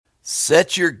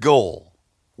Set your goal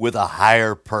with a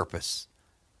higher purpose.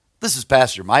 This is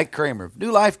Pastor Mike Kramer of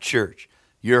New Life Church,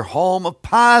 your home of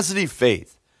positive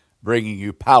faith, bringing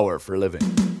you power for living.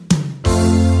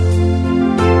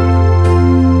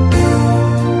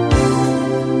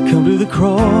 Come to the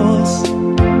cross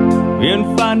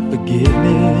and find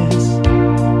forgiveness.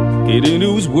 Get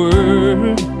into His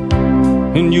Word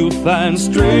and you'll find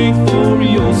strength for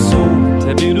your soul.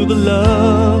 Tap into the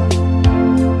love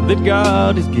that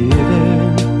God has given,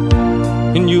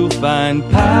 and you'll find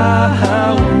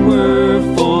power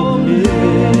for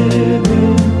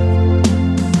living.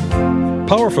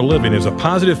 Power for Living is a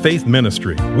positive faith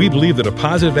ministry. We believe that a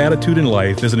positive attitude in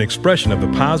life is an expression of the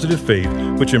positive faith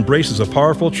which embraces a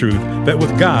powerful truth that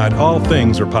with God all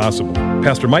things are possible.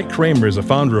 Pastor Mike Kramer is the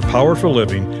founder of Power for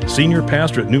Living, senior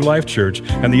pastor at New Life Church,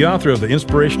 and the author of the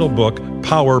inspirational book,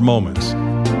 Power Moments.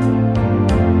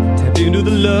 Tap into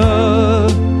the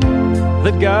love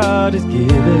that God has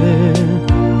given,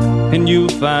 and you'll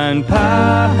find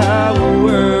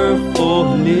power for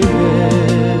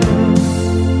living.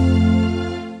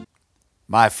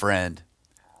 My friend,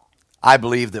 I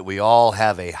believe that we all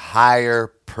have a higher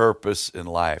purpose in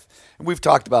life. And we've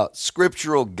talked about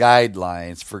scriptural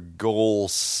guidelines for goal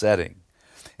setting.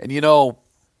 And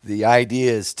the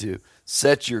idea is to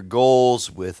set your goals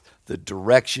with the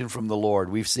direction from the Lord.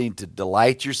 We've seen to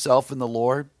delight yourself in the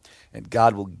Lord, and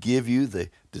God will give you the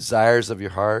desires of your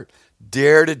heart.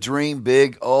 Dare to dream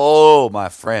big. Oh, my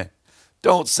friend,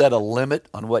 don't set a limit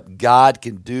on what God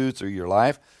can do through your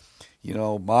life.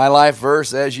 My life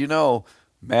verse, as you know,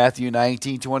 Matthew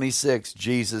 19:26,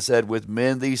 Jesus said, with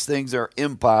men these things are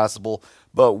impossible,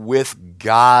 but with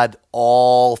God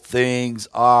all things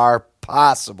are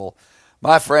possible.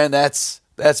 My friend, that's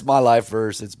my life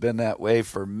verse. It's been that way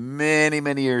for many,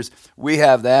 many years. We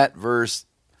have that verse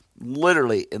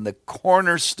literally in the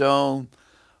cornerstone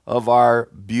of our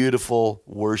beautiful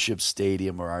worship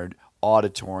stadium, or our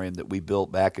auditorium that we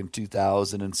built back in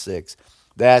 2006.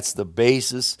 That's the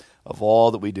basis of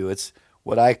all that we do. It's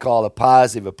what I call a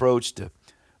positive approach to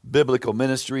biblical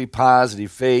ministry,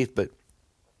 positive faith, but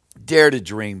dare to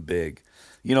dream big.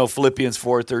 Philippians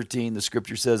 4:13, the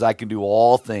scripture says, I can do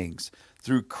all things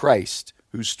through Christ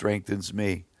who strengthens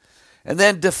me. And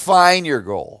then define your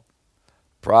goal.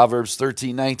 Proverbs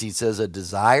 13:19 says, a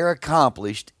desire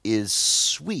accomplished is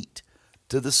sweet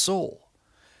to the soul.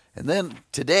 And then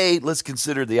today, let's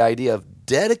consider the idea of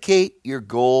dedicate your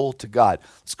goal to God.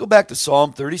 Let's go back to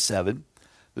Psalm 37.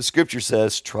 The scripture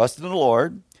says, trust in the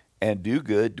Lord and do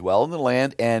good, dwell in the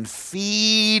land, and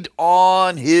feed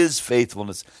on His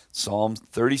faithfulness. Psalm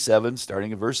 37,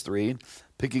 starting in verse 3,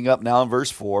 picking up now in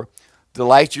verse 4.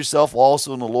 Delight yourself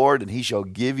also in the Lord, and He shall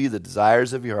give you the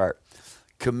desires of your heart.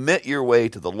 Commit your way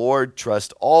to the Lord,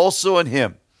 trust also in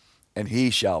Him, and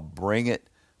He shall bring it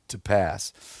to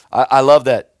pass. I love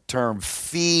that term,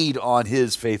 feed on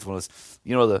His faithfulness.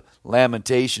 The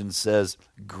Lamentations says,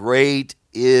 great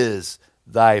is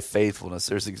thy faithfulness.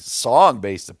 There's a song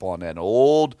based upon that, an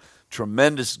old,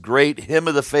 tremendous, great hymn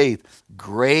of the faith.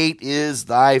 Great is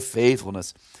thy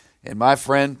faithfulness. And my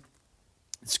friend,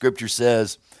 Scripture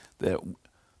says that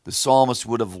the psalmist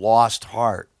would have lost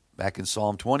heart back in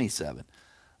Psalm 27,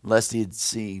 unless he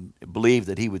had believed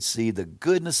that he would see the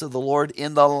goodness of the Lord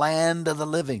in the land of the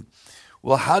living.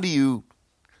 Well, how do you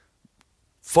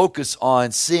focus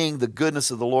on seeing the goodness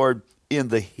of the Lord in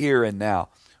the here and now?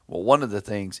 Well, one of the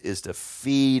things is to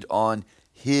feed on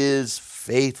His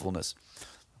faithfulness.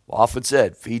 Often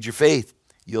said, feed your faith,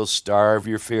 you'll starve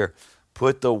your fear.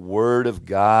 Put the Word of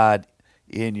God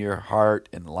in your heart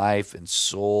and life and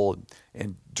soul,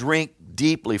 and drink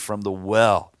deeply from the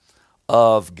well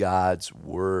of God's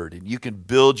Word. And you can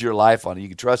build your life on it. You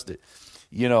can trust it.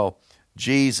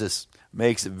 Jesus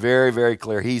makes it very, very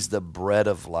clear. He's the bread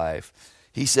of life.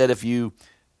 He said if you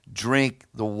drink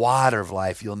the water of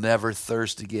life, you'll never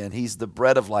thirst again. He's the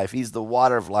bread of life. He's the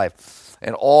water of life.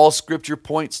 And all Scripture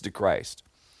points to Christ.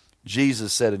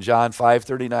 Jesus said in John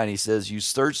 5:39, He says, you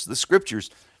search the Scriptures,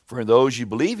 for in those you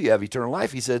believe you have eternal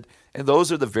life. He said, and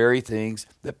those are the very things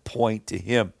that point to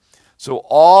Him. So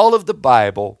all of the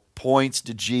Bible points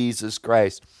to Jesus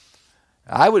Christ.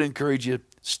 I would encourage you to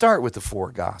start with the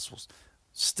four Gospels.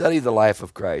 Study the life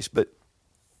of Christ, but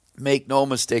make no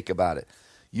mistake about it.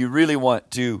 You really want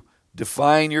to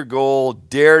define your goal,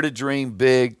 dare to dream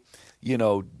big,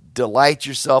 delight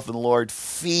yourself in the Lord,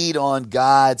 feed on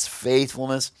God's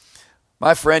faithfulness.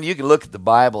 My friend, you can look at the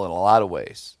Bible in a lot of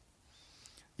ways.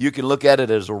 You can look at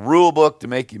it as a rule book to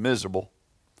make you miserable,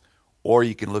 or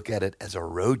you can look at it as a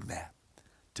roadmap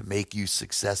to make you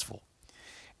successful.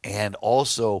 And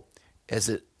also, as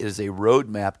it is a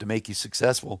roadmap to make you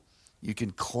successful, You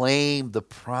can claim the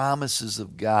promises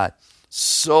of God.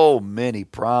 So many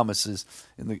promises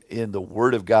in the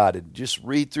Word of God. And just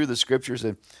read through the Scriptures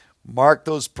and mark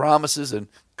those promises and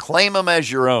claim them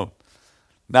as your own.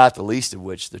 Not the least of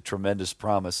which, the tremendous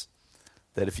promise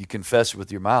that if you confess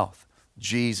with your mouth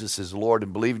Jesus is Lord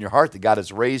and believe in your heart that God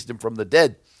has raised him from the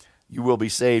dead, you will be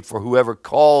saved. For whoever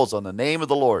calls on the name of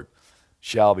the Lord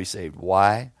shall be saved.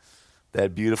 Why?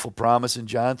 That beautiful promise in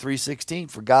John 3:16.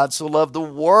 For God so loved the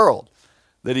world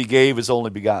that he gave his only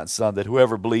begotten Son, that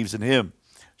whoever believes in him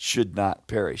should not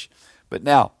perish. But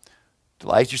now,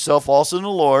 delight yourself also in the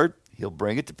Lord. He'll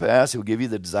bring it to pass. He'll give you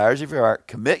the desires of your heart.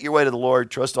 Commit your way to the Lord.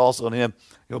 Trust also in him.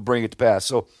 He'll bring it to pass.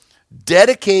 So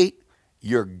dedicate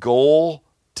your goal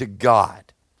to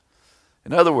God.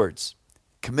 In other words,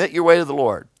 commit your way to the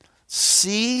Lord.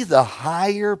 See the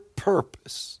higher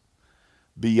purpose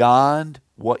beyond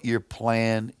what your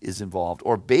plan is involved.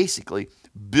 Or basically,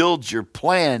 build your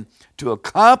plan to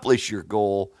accomplish your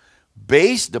goal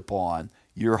based upon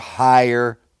your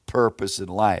higher purpose in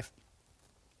life.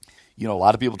 You know, a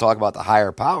lot of people talk about the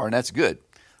higher power, and that's good.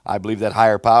 I believe that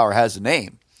higher power has a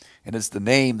name, and it's the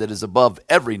name that is above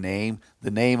every name, the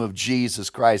name of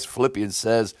Jesus Christ. Philippians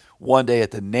says, one day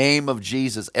at the name of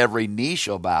Jesus, every knee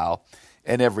shall bow,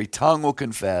 and every tongue will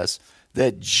confess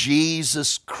that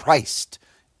Jesus Christ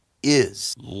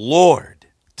is Lord,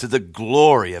 to the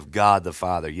glory of God the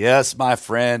Father. Yes, my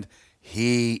friend,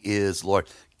 he is Lord.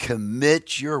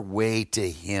 Commit your way to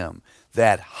him,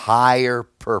 that higher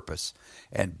purpose,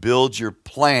 and build your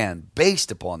plan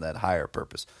based upon that higher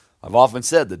purpose. I've often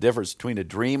said the difference between a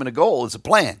dream and a goal is a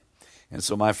plan. And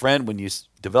so, my friend, when you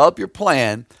develop your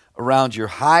plan around your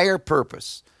higher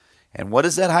purpose, and what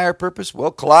is that higher purpose?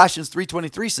 Well, Colossians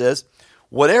 3:23 says,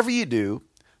 whatever you do,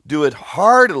 do it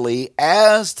heartily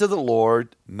as to the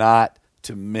Lord, not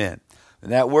to men.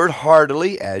 And that word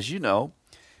heartily, as you know,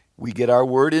 we get our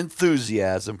word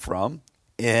enthusiasm from.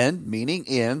 En, meaning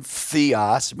in,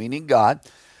 theos, meaning God.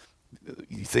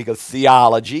 You think of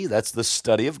theology, that's the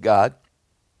study of God.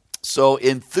 So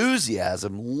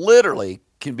enthusiasm literally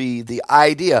can be the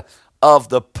idea of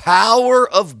the power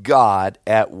of God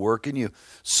at work in you.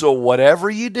 So whatever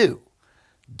you do,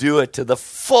 do it to the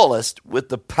fullest with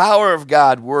the power of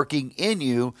God working in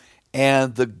you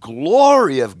and the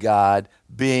glory of God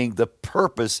being the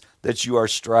purpose that you are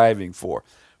striving for.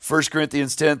 1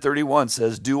 Corinthians 10:31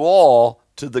 says, do all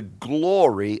to the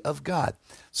glory of God.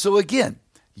 So again,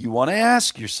 you want to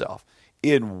ask yourself,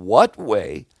 in what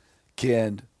way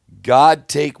can God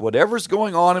take whatever's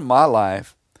going on in my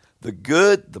life, the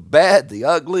good, the bad, the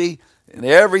ugly, and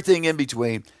everything in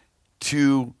between,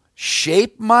 to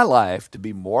shape my life to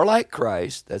be more like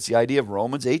Christ? That's the idea of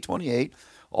Romans 8:28.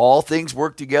 All things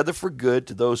work together for good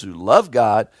to those who love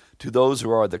God, to those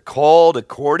who are the called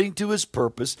according to his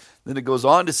purpose. Then it goes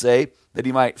on to say that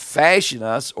he might fashion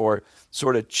us, or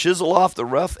sort of chisel off the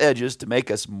rough edges to make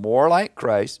us more like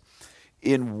Christ.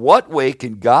 In what way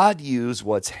can God use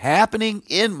what's happening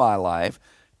in my life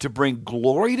to bring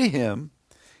glory to him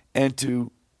and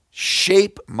to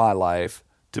shape my life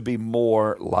to be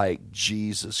more like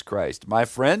Jesus Christ? My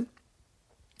friend,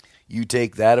 you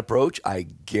take that approach, I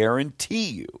guarantee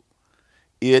you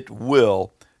it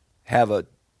will have a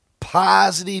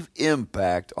positive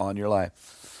impact on your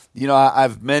life. You know,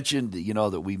 I've mentioned,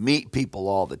 that we meet people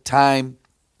all the time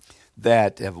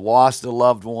that have lost a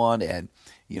loved one, and,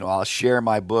 I'll share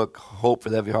my book, Hope for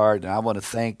the Heavy Heart, and I want to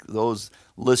thank those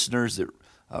listeners that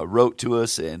wrote to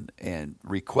us and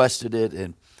requested it,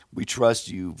 and we trust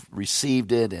you've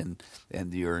received it and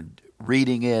you're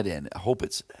reading it, and I hope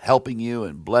it's helping you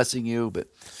and blessing you. But,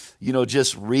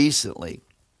 just recently,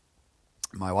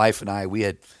 my wife and I, we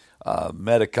had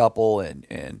met a couple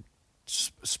and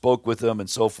spoke with them and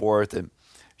so forth, and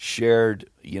shared,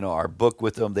 our book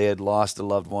with them. They had lost a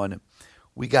loved one.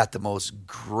 We got the most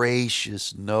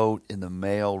gracious note in the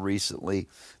mail recently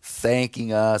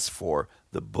thanking us for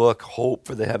the book, Hope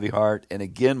for the Heavy Heart. And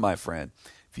again, my friend,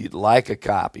 if you'd like a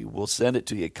copy, we'll send it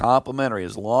to you complimentary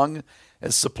as long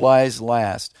as supplies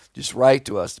last. Just write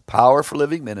to us, Power for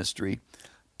Living Ministry,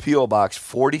 P.O. Box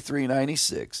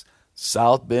 4396,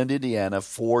 South Bend, Indiana,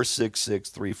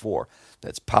 46634.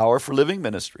 That's Power for Living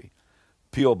Ministry,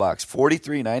 P.O. Box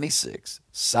 4396,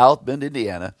 South Bend,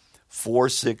 Indiana,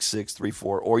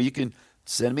 46634. Or you can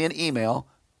send me an email,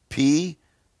 PFLMike,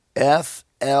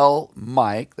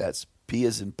 that's P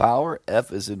as in power,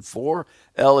 F as in 4,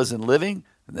 L as in living,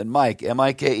 and then Mike,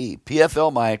 M-I-K-E,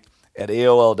 PFLMike at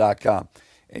AOL.com.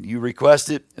 And you request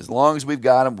it, as long as we've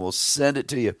got them, we'll send it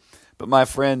to you. But my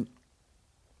friend,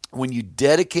 when you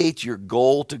dedicate your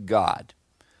goal to God,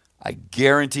 I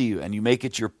guarantee you, and you make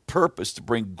it your purpose to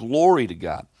bring glory to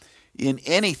God, in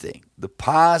anything, the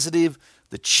positive,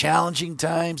 the challenging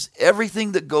times,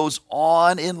 everything that goes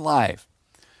on in life,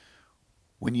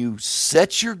 when you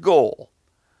set your goal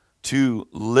to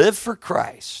live for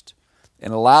Christ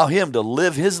and allow Him to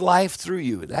live His life through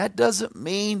you, that doesn't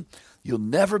mean you'll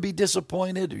never be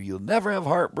disappointed or you'll never have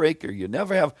heartbreak or you'll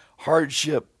never have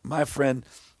hardship. My friend,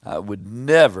 I would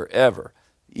never, ever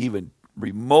even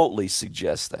remotely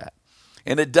suggest that.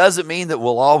 And it doesn't mean that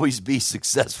we'll always be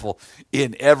successful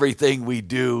in everything we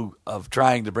do of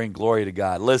trying to bring glory to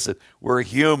God. Listen, we're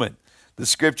human. The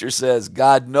Scripture says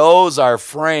God knows our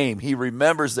frame. He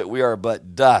remembers that we are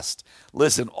but dust.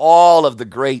 Listen, all of the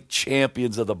great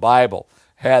champions of the Bible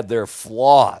had their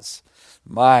flaws.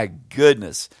 My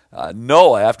goodness.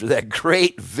 Noah, after that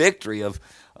great victory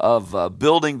of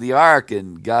building the ark,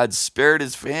 and God spared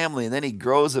his family, and then he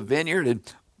grows a vineyard, and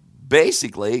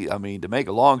basically, to make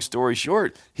a long story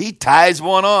short, he ties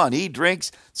one on. He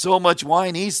drinks so much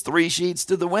wine, he's 3 sheets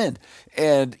to the wind.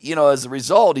 And, as a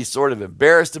result, he sort of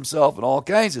embarrassed himself and all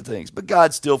kinds of things. But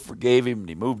God still forgave him, and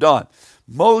he moved on.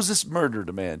 Moses murdered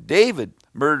a man. David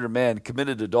murdered a man,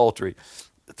 committed adultery.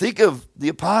 Think of the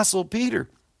Apostle Peter.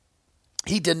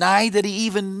 He denied that he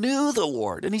even knew the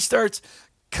Lord. And he starts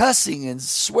cussing and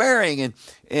swearing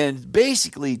and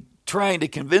basically trying to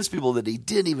convince people that he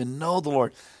didn't even know the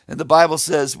Lord. And the Bible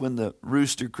says when the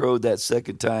rooster crowed that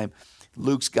second time,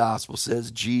 Luke's gospel says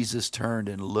Jesus turned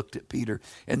and looked at Peter.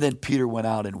 And then Peter went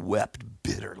out and wept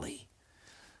bitterly.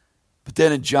 But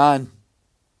then in John's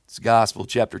gospel,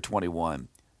 chapter 21,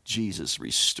 Jesus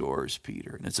restores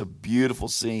Peter. And it's a beautiful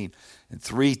scene. And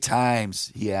 3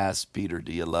 times he asks Peter,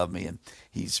 do you love me? And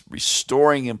he's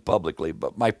restoring him publicly.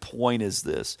 But my point is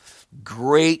this.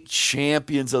 Great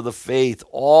champions of the faith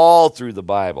all through the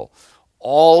Bible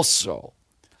also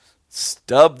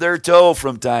stub their toe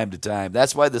from time to time.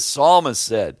 That's why the psalmist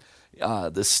said,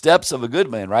 the steps of a good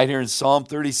man, right here in Psalm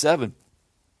 37,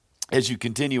 as you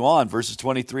continue on, verses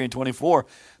 23 and 24,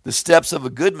 the steps of a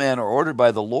good man are ordered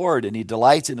by the Lord, and he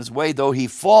delights in his way. Though he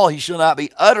fall, he shall not be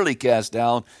utterly cast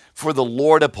down, for the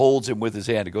Lord upholds him with his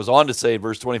hand. It goes on to say in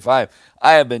verse 25,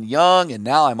 I have been young, and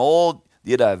now I'm old,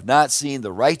 yet I have not seen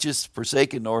the righteous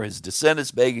forsaken, nor his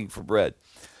descendants begging for bread.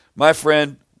 My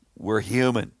friend, we're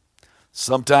human.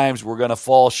 Sometimes we're going to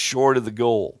fall short of the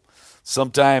goal.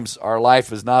 Sometimes our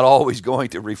life is not always going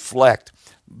to reflect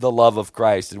the love of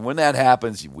Christ. And when that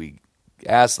happens, we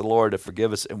ask the Lord to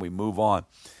forgive us and we move on.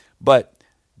 But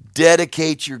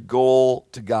dedicate your goal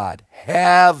to God.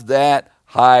 Have that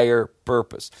higher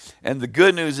purpose. And the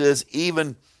good news is,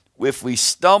 even if we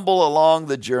stumble along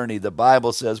the journey, the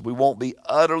Bible says we won't be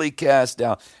utterly cast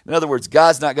down. In other words,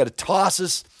 God's not going to toss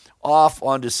us off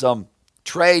onto some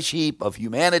trash heap of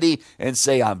humanity and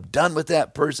say, I'm done with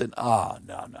that person. Oh,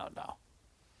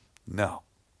 no.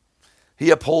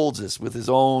 He upholds us with his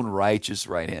own righteous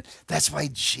right hand. That's why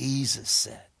Jesus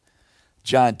said,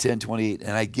 John 10:28,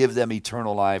 and I give them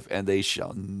eternal life, and they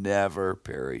shall never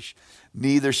perish.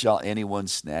 Neither shall anyone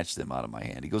snatch them out of my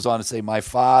hand. He goes on to say, my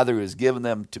Father who has given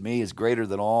them to me is greater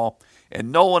than all,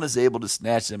 and no one is able to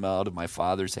snatch them out of my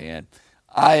Father's hand.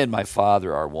 I and my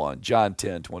Father are one. John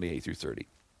 10:28 through 30.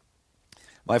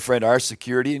 My friend, our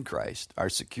security in Christ, our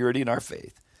security in our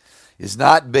faith, is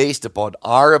not based upon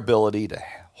our ability to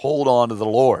hold on to the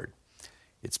Lord.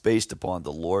 It's based upon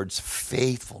the Lord's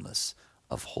faithfulness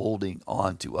of holding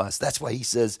on to us. That's why he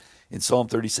says in Psalm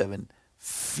 37,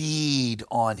 feed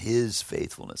on his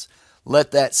faithfulness.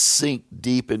 Let that sink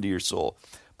deep into your soul.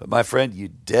 But my friend, you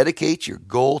dedicate your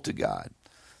goal to God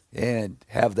and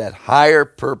have that higher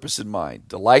purpose in mind.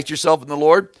 Delight yourself in the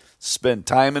Lord. Spend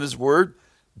time in his word.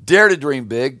 Dare to dream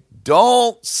big.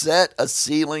 Don't set a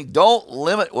ceiling. Don't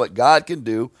limit what God can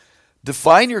do.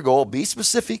 Define your goal. Be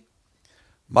specific.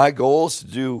 My goal is to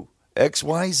do X,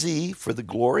 Y, Z for the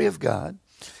glory of God.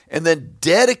 And then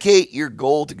dedicate your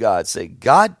goal to God. Say,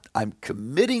 God, I'm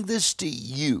committing this to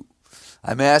you.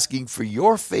 I'm asking for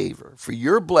your favor, for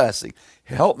your blessing.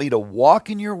 Help me to walk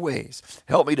in your ways.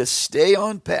 Help me to stay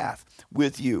on path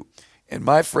with you. And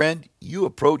my friend, you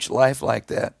approach life like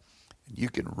that, and you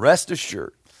can rest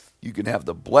assured you can have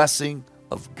the blessing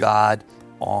of God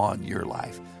on your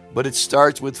life. But it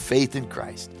starts with faith in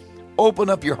Christ. Open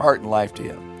up your heart and life to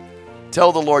him.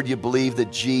 Tell the Lord you believe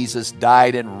that Jesus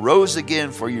died and rose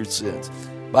again for your sins.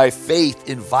 By faith,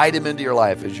 invite him into your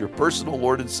life as your personal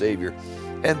Lord and Savior.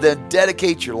 And then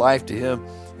dedicate your life to him.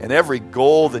 And every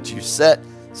goal that you set,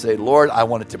 say, Lord, I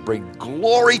want it to bring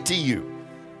glory to you.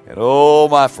 And oh,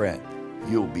 my friend,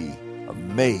 you'll be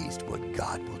amazed what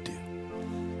God will do.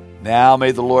 Now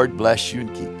may the Lord bless you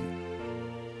and keep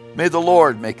you. May the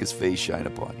Lord make his face shine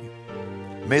upon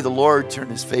you. May the Lord turn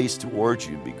his face towards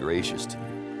you and be gracious to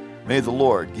you. May the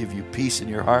Lord give you peace in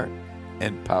your heart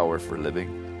and power for living.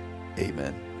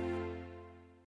 Amen.